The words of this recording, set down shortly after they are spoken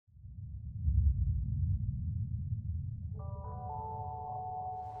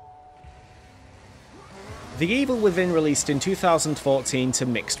The Evil Within released in 2014 to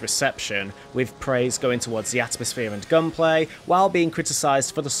mixed reception, with praise going towards the atmosphere and gunplay, while being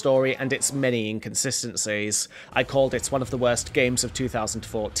criticised for the story and its many inconsistencies. I called it one of the worst games of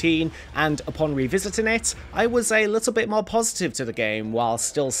 2014, and upon revisiting it, I was a little bit more positive to the game, while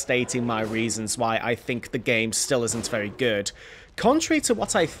still stating my reasons why I think the game still isn't very good. Contrary to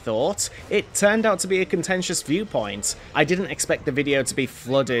what I thought, it turned out to be a contentious viewpoint. I didn't expect the video to be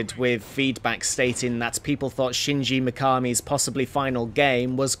flooded with feedback stating that people thought Shinji Mikami's possibly final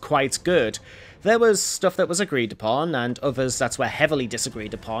game was quite good. There was stuff that was agreed upon, and others that were heavily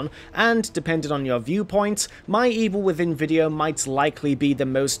disagreed upon, and depending on your viewpoint, my Evil Within video might likely be the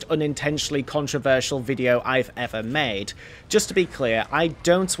most unintentionally controversial video I've ever made. Just to be clear, I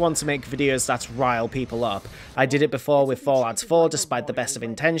don't want to make videos that rile people up. I did it before with Fallout 4 despite the best of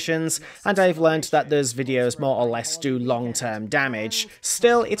intentions, and I've learned that those videos more or less do long-term damage.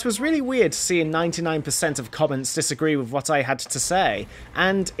 Still, it was really weird seeing 99% of comments disagree with what I had to say,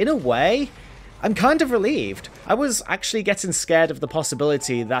 and in a way, I'm kind of relieved. I was actually getting scared of the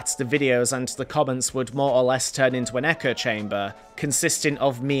possibility that the videos and the comments would more or less turn into an echo chamber, consisting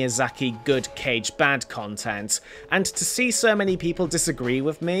of Miyazaki good Cage bad content, and to see so many people disagree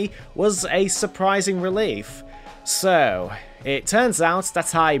with me was a surprising relief. So, it turns out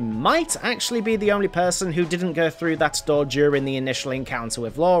that I might actually be the only person who didn't go through that door during the initial encounter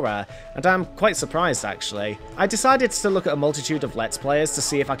with Laura, and I'm quite surprised actually. I decided to look at a multitude of Let's Players to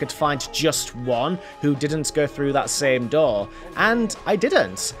see if I could find just one who didn't go through that same door, and I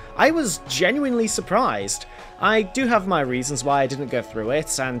didn't. I was genuinely surprised. I do have my reasons why I didn't go through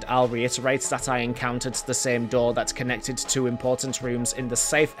it, and I'll reiterate that I encountered the same door that connected to important rooms in the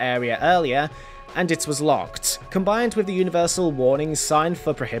safe area earlier, and it was locked. Combined with the universal warning sign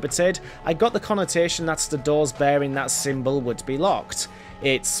for prohibited, I got the connotation that the doors bearing that symbol would be locked.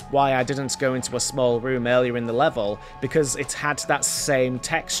 It's why I didn't go into a small room earlier in the level, because it had that same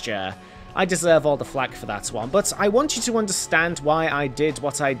texture. I deserve all the flack for that one, but I want you to understand why I did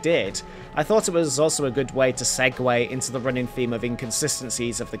what I did. I thought it was also a good way to segue into the running theme of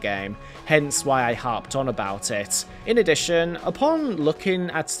inconsistencies of the game, hence why I harped on about it. In addition, upon looking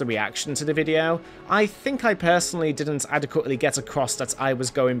at the reaction to the video, I think I personally didn't adequately get across that I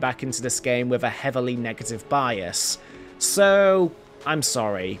was going back into this game with a heavily negative bias. So, I'm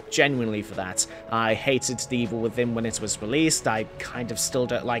sorry, genuinely for that. I hated The Evil Within when it was released, I kind of still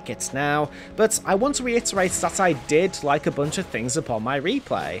don't like it now, but I want to reiterate that I did like a bunch of things upon my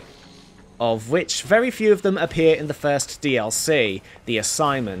replay, of which very few of them appear in the first DLC, The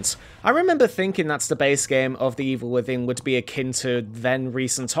Assignment. I remember thinking that the base game of The Evil Within would be akin to then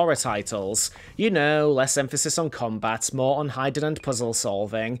recent horror titles. You know, less emphasis on combat, more on hiding and puzzle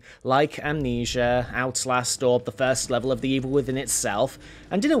solving, like Amnesia, Outlast, or the first level of The Evil Within itself,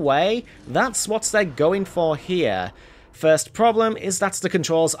 and in a way, that's what they're going for here. First problem is that the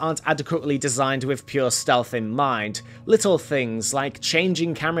controls aren't adequately designed with pure stealth in mind. Little things like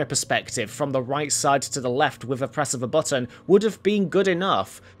changing camera perspective from the right side to the left with a press of a button would have been good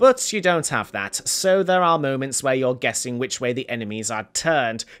enough, but you don't have that, so there are moments where you're guessing which way the enemies are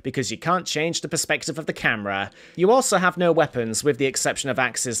turned, because you can't change the perspective of the camera. You also have no weapons, with the exception of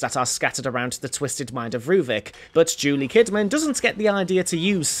axes that are scattered around the twisted mind of Ruvik, but Julie Kidman doesn't get the idea to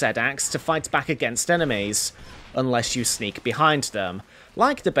use said axe to fight back against enemies, unless you sneak behind them.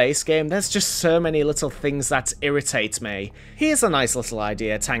 Like the base game, there's just so many little things that irritate me. Here's a nice little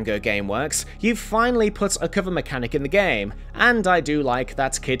idea, Tango Gameworks. You've finally put a cover mechanic in the game, and I do like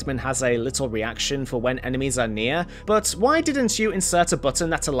that Kidman has a little reaction for when enemies are near, but why didn't you insert a button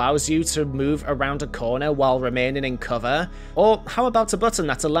that allows you to move around a corner while remaining in cover? Or how about a button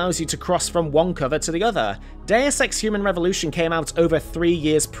that allows you to cross from one cover to the other? Deus Ex Human Revolution came out over 3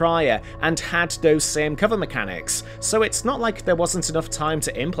 years prior and had those same cover mechanics, so it's not like there wasn't enough time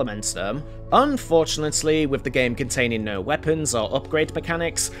to implement them. Unfortunately, with the game containing no weapons or upgrade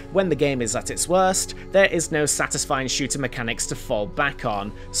mechanics, when the game is at its worst, there is no satisfying shooter mechanics to fall back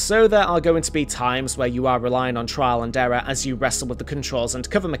on, so there are going to be times where you are relying on trial and error as you wrestle with the controls and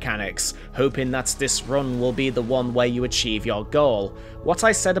cover mechanics, hoping that this run will be the one where you achieve your goal. What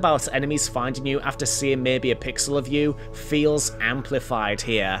I said about enemies finding you after seeing maybe a pixel of you feels amplified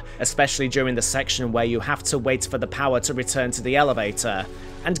here, especially during the section where you have to wait for the power to return to the elevator.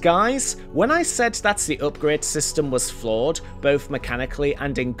 And guys, when I said that the upgrade system was flawed, both mechanically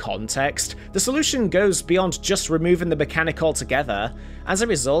and in context, the solution goes beyond just removing the mechanic altogether. As a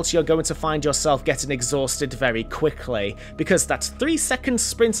result, you're going to find yourself getting exhausted very quickly, because that 3-second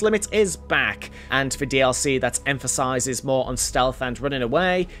sprint limit is back, and for DLC that emphasises more on stealth and running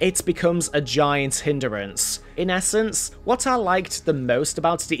away, it becomes a giant hindrance. In essence, what I liked the most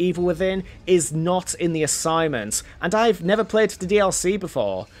about The Evil Within is not in the assignment, and I've never played the DLC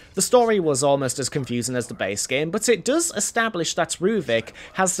before. The story was almost as confusing as the base game, but it does establish that Ruvik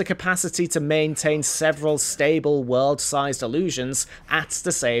has the capacity to maintain several stable world-sized illusions at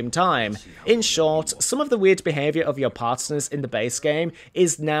the same time. In short, some of the weird behaviour of your partners in the base game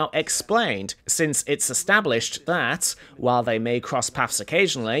is now explained, since it's established that, while they may cross paths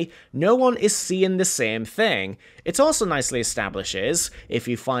occasionally, no one is seeing the same thing. It also nicely establishes, if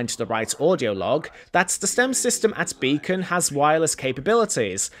you find the right audio log, that the STEM system at Beacon has wireless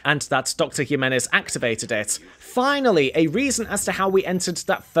capabilities, and that Dr. Jimenez activated it. Finally, a reason as to how we entered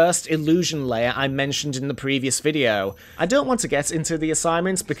that first illusion layer I mentioned in the previous video. I don't want to get into the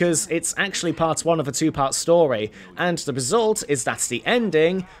assignment because it's actually part 1 of a 2-part story, and the result is that the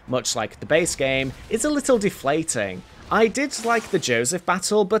ending, much like the base game, is a little deflating. I did like the Joseph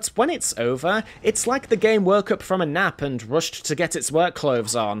battle, but when it's over, it's like the game woke up from a nap and rushed to get its work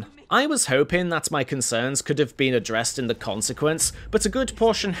clothes on. I was hoping that my concerns could have been addressed in the Consequence, but a good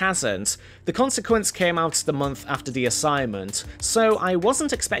portion hasn't. The Consequence came out the month after the assignment, so I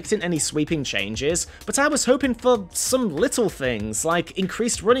wasn't expecting any sweeping changes, but I was hoping for some little things, like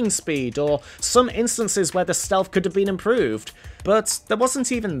increased running speed or some instances where the stealth could have been improved. But there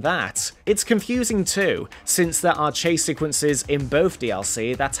wasn't even that. It's confusing too, since there are chase sequences in both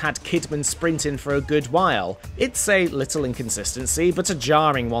DLC that had Kidman sprinting for a good while. It's a little inconsistency, but a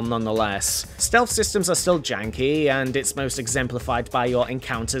jarring one nonetheless. Stealth systems are still janky, and it's most exemplified by your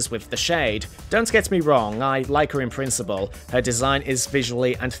encounters with the Shade. Don't get me wrong, I like her in principle. Her design is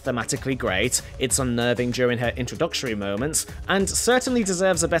visually and thematically great, it's unnerving during her introductory moments, and certainly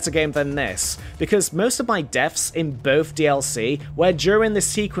deserves a better game than this, because most of my deaths in both DLC were during the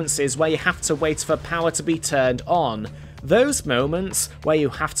sequences where you have to wait for power to be turned on. Those moments, where you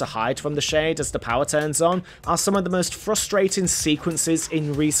have to hide from the Shade as the power turns on, are some of the most frustrating sequences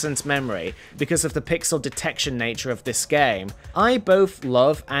in recent memory, because of the pixel detection nature of this game. I both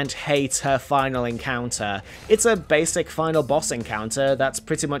love and hate her final encounter. It's a basic final boss encounter that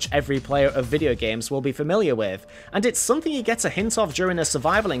pretty much every player of video games will be familiar with, and it's something you get a hint of during a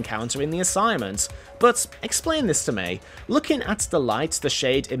survival encounter in the assignment. But explain this to me. Looking at the light the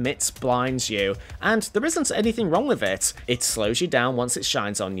Shade emits blinds you, and there isn't anything wrong with it. It slows you down once it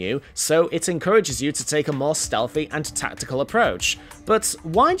shines on you, so it encourages you to take a more stealthy and tactical approach. But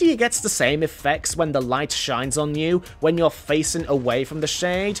why do you get the same effects when the light shines on you when you're facing away from the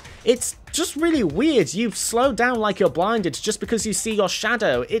Shade? It's just really weird. You slow down like you're blinded just because you see your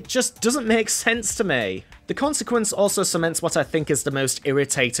shadow. It just doesn't make sense to me. The Consequence also cements what I think is the most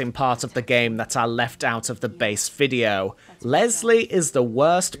irritating part of the game that I left out of the base video. Leslie is the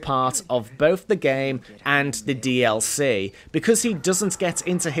worst part of both the game and the DLC, because he doesn't get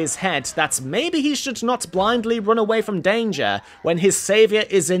into his head that maybe he should not blindly run away from danger when his saviour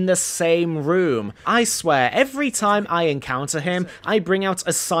is in the same room. I swear, every time I encounter him, I bring out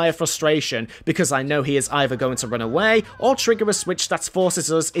a sigh of frustration, because I know he is either going to run away or trigger a switch that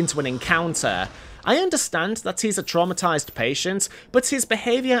forces us into an encounter. I understand that he's a traumatized patient, but his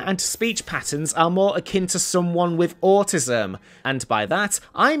behavior and speech patterns are more akin to someone with autism. And by that,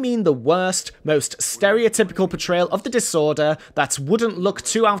 I mean the worst, most stereotypical portrayal of the disorder that wouldn't look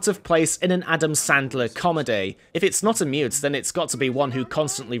too out of place in an Adam Sandler comedy. If it's not a mute, then it's got to be one who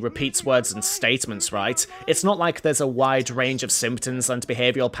constantly repeats words and statements, right? It's not like there's a wide range of symptoms and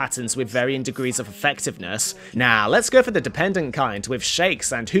behavioral patterns with varying degrees of effectiveness. Nah, let's go for the dependent kind, with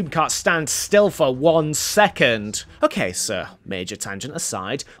shakes and who can't stand still for 1 second. Okay, so, major tangent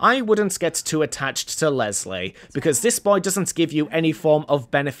aside, I wouldn't get too attached to Leslie, because this boy doesn't give you any form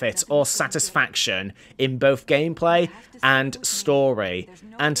of benefit or satisfaction in both gameplay and story.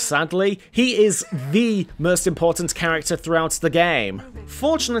 And sadly, he is the most important character throughout the game.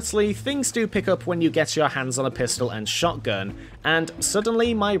 Fortunately, things do pick up when you get your hands on a pistol and shotgun, and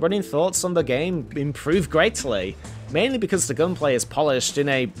suddenly my running thoughts on the game improve greatly. Mainly because the gunplay is polished in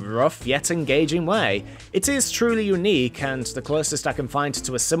a rough yet engaging way. It is truly unique, and the closest I can find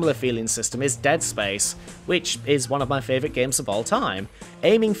to a similar feeling system is Dead Space, which is one of my favourite games of all time.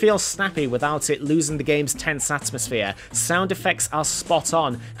 Aiming feels snappy without it losing the game's tense atmosphere, sound effects are spot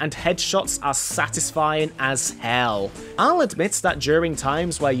on, and headshots are satisfying as hell. I'll admit that during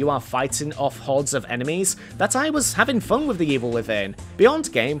times where you are fighting off hordes of enemies, that I was having fun with The Evil Within.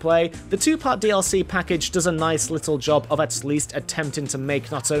 Beyond gameplay, the 2-part DLC package does a nice little job of at least attempting to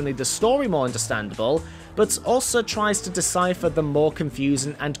make not only the story more understandable, but also tries to decipher the more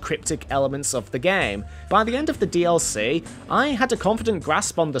confusing and cryptic elements of the game. By the end of the DLC, I had a confident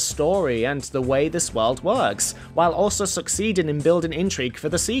grasp on the story and the way this world works, while also succeeding in building intrigue for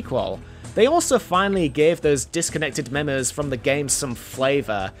the sequel. They also finally gave those disconnected memos from the game some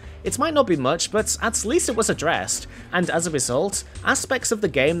flavour. It might not be much, but at least it was addressed, and as a result, aspects of the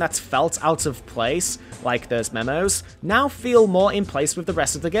game that felt out of place, like those memos, now feel more in place with the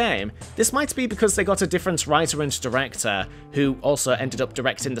rest of the game. This might be because they got a different writer and director, who also ended up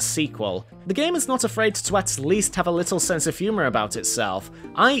directing the sequel. The game is not afraid to at least have a little sense of humour about itself.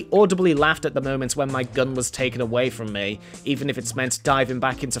 I audibly laughed at the moment when my gun was taken away from me, even if it's meant diving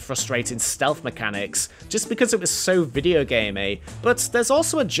back into frustrating stealth mechanics, just because it was so video gamey. But there's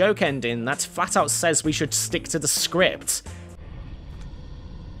also a joke ending that flat out says we should stick to the script.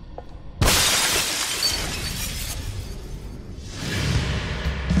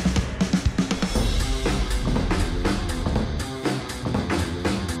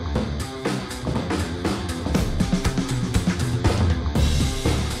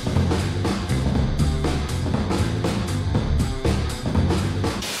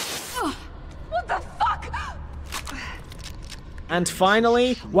 And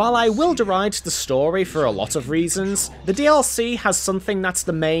finally, while I will deride the story for a lot of reasons, the DLC has something that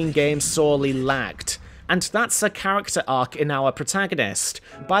the main game sorely lacked. And that's a character arc in our protagonist.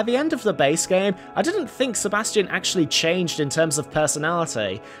 By the end of the base game, I didn't think Sebastian actually changed in terms of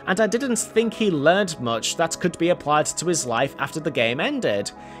personality, and I didn't think he learned much that could be applied to his life after the game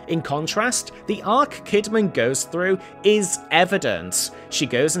ended. In contrast, the arc Kidman goes through is evident. She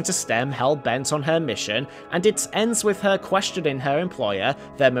goes into STEM hell-bent on her mission, and it ends with her questioning her employer,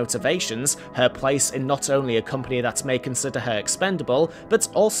 their motivations, her place in not only a company that may consider her expendable, but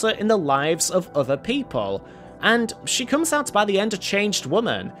also in the lives of other people. And she comes out by the end a changed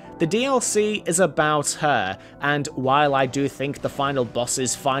woman. The DLC is about her, and while I do think the final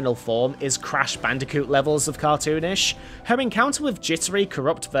boss's final form is Crash Bandicoot levels of cartoonish, her encounter with jittery,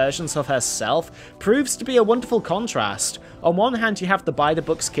 corrupt versions of herself proves to be a wonderful contrast. On one hand, you have the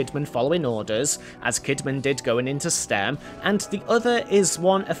by-the-books Kidman following orders, as Kidman did going into STEM, and the other is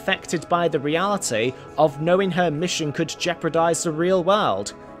one affected by the reality of knowing her mission could jeopardize the real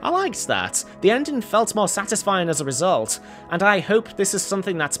world. I liked that. The ending felt more satisfying as a result, and I hope this is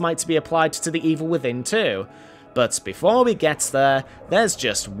something that might be applied to The Evil Within too. But before we get there, there's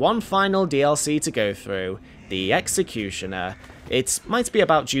just one final DLC to go through, The Executioner. It might be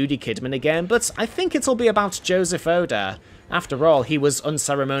about Judy Kidman again, but I think it'll be about Joseph Oda. After all, he was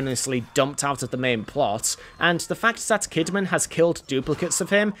unceremoniously dumped out of the main plot, and the fact that Kidman has killed duplicates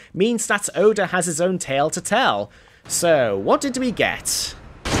of him means that Oda has his own tale to tell. So, what did we get?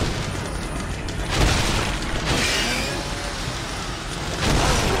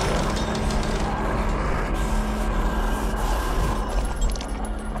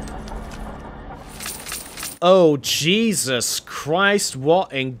 Oh, Jesus Christ,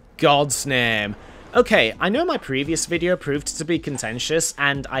 what in God's name? Okay, I know my previous video proved to be contentious,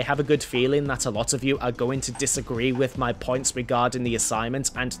 and I have a good feeling that a lot of you are going to disagree with my points regarding the assignment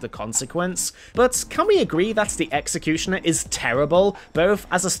and the consequence, but can we agree that The Executioner is terrible, both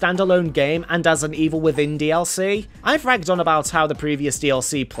as a standalone game and as an Evil Within DLC? I've ragged on about how the previous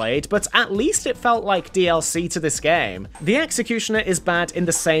DLC played, but at least it felt like DLC to this game. The Executioner is bad in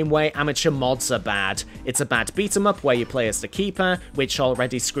the same way amateur mods are bad. It's a bad beat-em-up where you play as the Keeper, which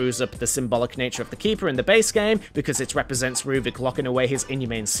already screws up the symbolic nature of the Keeper in the base game because it represents Ruvik locking away his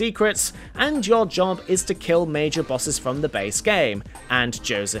inhumane secrets, and your job is to kill major bosses from the base game, and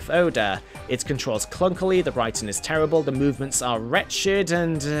Joseph Oda. It controls clunkily, the writing is terrible, the movements are wretched,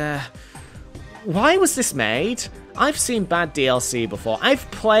 and why was this made? I've seen bad DLC before,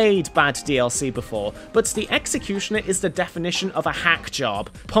 I've played bad DLC before, but The Executioner is the definition of a hack job,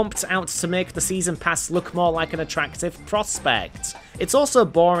 pumped out to make the season pass look more like an attractive prospect. It's also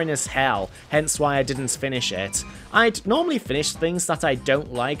boring as hell, hence why I didn't finish it. I'd normally finish things that I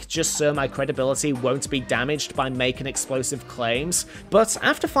don't like just so my credibility won't be damaged by making explosive claims, but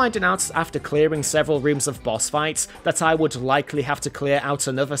after finding out after clearing several rooms of boss fights that I would likely have to clear out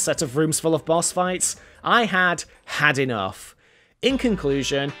another set of rooms full of boss fights, I had enough. In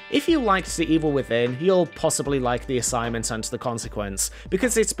conclusion, if you liked The Evil Within, you'll possibly like the assignment and the consequence,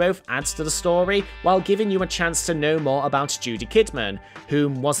 because it both adds to the story while giving you a chance to know more about Judy Kidman,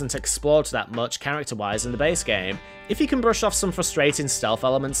 whom wasn't explored that much character-wise in the base game. If you can brush off some frustrating stealth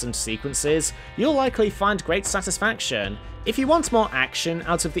elements and sequences, you'll likely find great satisfaction. If you want more action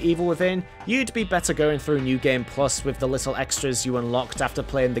out of The Evil Within, you'd be better going through New Game Plus with the little extras you unlocked after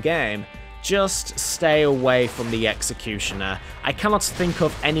playing the game. Just stay away from the Executioner. I cannot think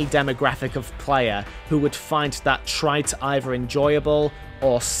of any demographic of player who would find that trite either enjoyable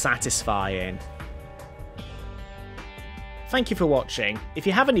or satisfying. Thank you for watching. If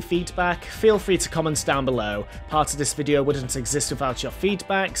you have any feedback, feel free to comment down below. Part of this video wouldn't exist without your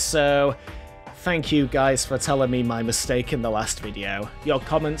feedback, so thank you guys for telling me my mistake in the last video. Your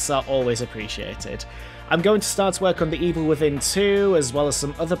comments are always appreciated. I'm going to start work on The Evil Within 2, as well as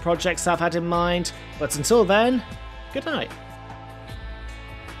some other projects I've had in mind, but until then, good night.